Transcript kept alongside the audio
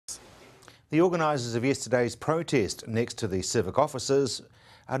The organisers of yesterday's protest next to the civic offices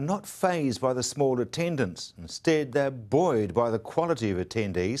are not fazed by the small attendance. Instead, they're buoyed by the quality of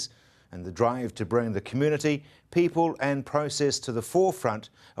attendees and the drive to bring the community, people and process to the forefront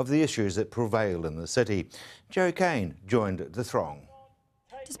of the issues that prevail in the city. Kane joined the throng.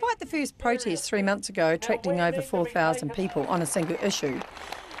 Despite the first protest 3 months ago attracting over 4,000 people on a single issue,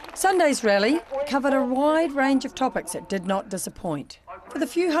 Sunday's rally covered a wide range of topics that did not disappoint. For the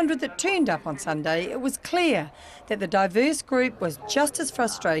few hundred that turned up on Sunday, it was clear that the diverse group was just as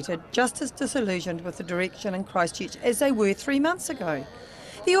frustrated, just as disillusioned with the direction in Christchurch as they were 3 months ago.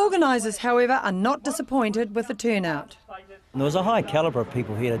 The organisers, however, are not disappointed with the turnout. There was a high calibre of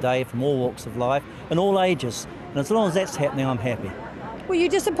people here today from all walks of life and all ages, and as long as that's happening, I'm happy. Were you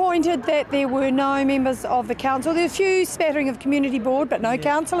disappointed that there were no members of the council? There were a few spattering of community board, but no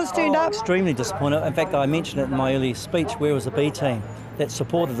councillors turned up? Extremely disappointed. In fact, I mentioned it in my earlier speech. Where was the B team that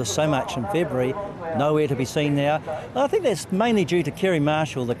supported us so much in February? Nowhere to be seen now. I think that's mainly due to Kerry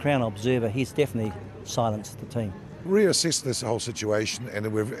Marshall, the Crown Observer. He's definitely silenced the team. Reassessed this whole situation, and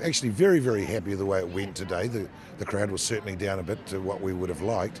we're actually very, very happy with the way it went today. The crowd was certainly down a bit to what we would have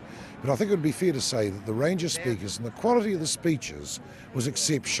liked, but I think it would be fair to say that the range of speakers and the quality of the speeches was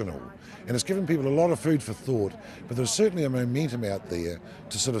exceptional, and it's given people a lot of food for thought, but there's certainly a momentum out there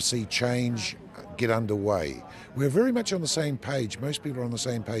to sort of see change get underway. We're very much on the same page. Most people are on the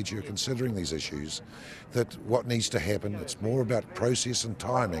same page who are considering these issues, that what needs to happen, it's more about process and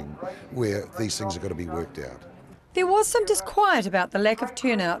timing where these things have got to be worked out. There was some disquiet about the lack of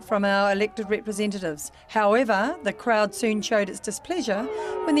turnout from our elected representatives. However, the crowd soon showed its displeasure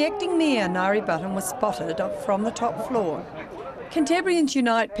when the acting mayor, Ngāri Button, was spotted from the top floor. Cantabrians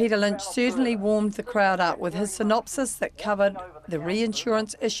Unite Peter Lynch certainly warmed the crowd up with his synopsis that covered the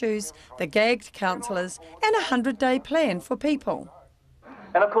reinsurance issues, the gagged councillors and a 100-day plan for people.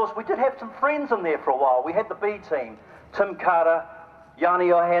 And of course we did have some friends in there for a while. We had the B team, Tim Carter, Yanni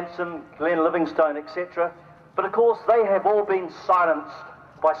Johansson, Glenn Livingstone, etc. But of course they have all been silenced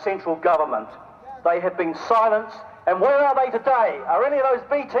by central government. They have been silenced, and where are they today? Are any of those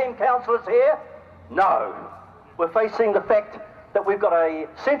B team councillors here? No. We're facing the fact that we've got a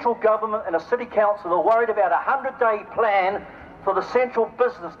central government and a city council that are worried about a 100-day plan for the central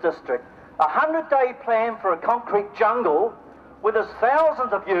business district. A 100-day plan for a concrete jungle where there's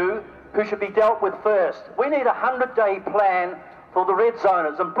thousands of you who should be dealt with first. We need a 100-day plan for the red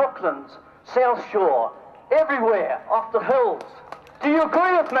zoners in Brooklands, South Shore, everywhere, off the hills. Do you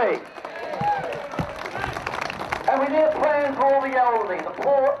agree with me? And we need a plan for all the elderly, the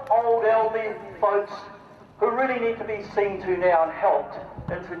poor old elderly folks who really need to be seen to now and helped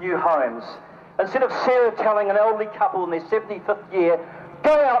into new homes. Instead of Sarah telling an elderly couple in their 75th year,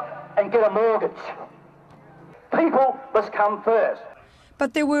 go out and get a mortgage. People must come first.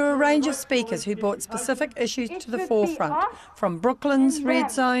 But there were a range of speakers who brought specific issues to the forefront, from Brooklands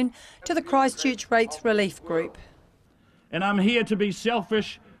Red Zone to the Christchurch Rates Relief Group. And I'm here to be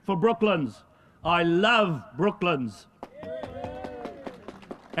selfish for Brooklands. I love Brooklands.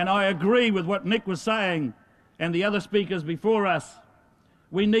 And I agree with what Nick was saying and the other speakers before us.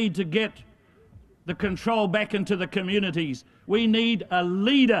 We need to get the control back into the communities. We need a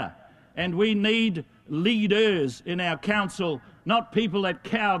leader, and we need leaders in our council, not people that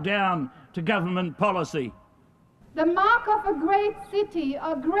cow down to government policy. The mark of a great city,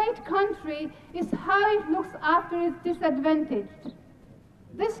 a great country, is how it looks after its disadvantaged.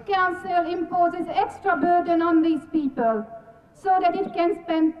 This council imposes extra burden on these people so that it can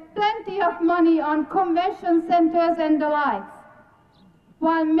spend plenty of money on convention centres and the likes,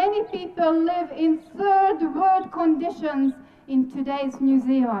 while many people live in third world conditions in today's New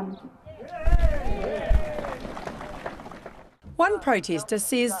Zealand. One protester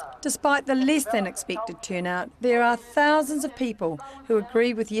says, despite the less than expected turnout, there are thousands of people who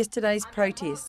agree with yesterday's protest.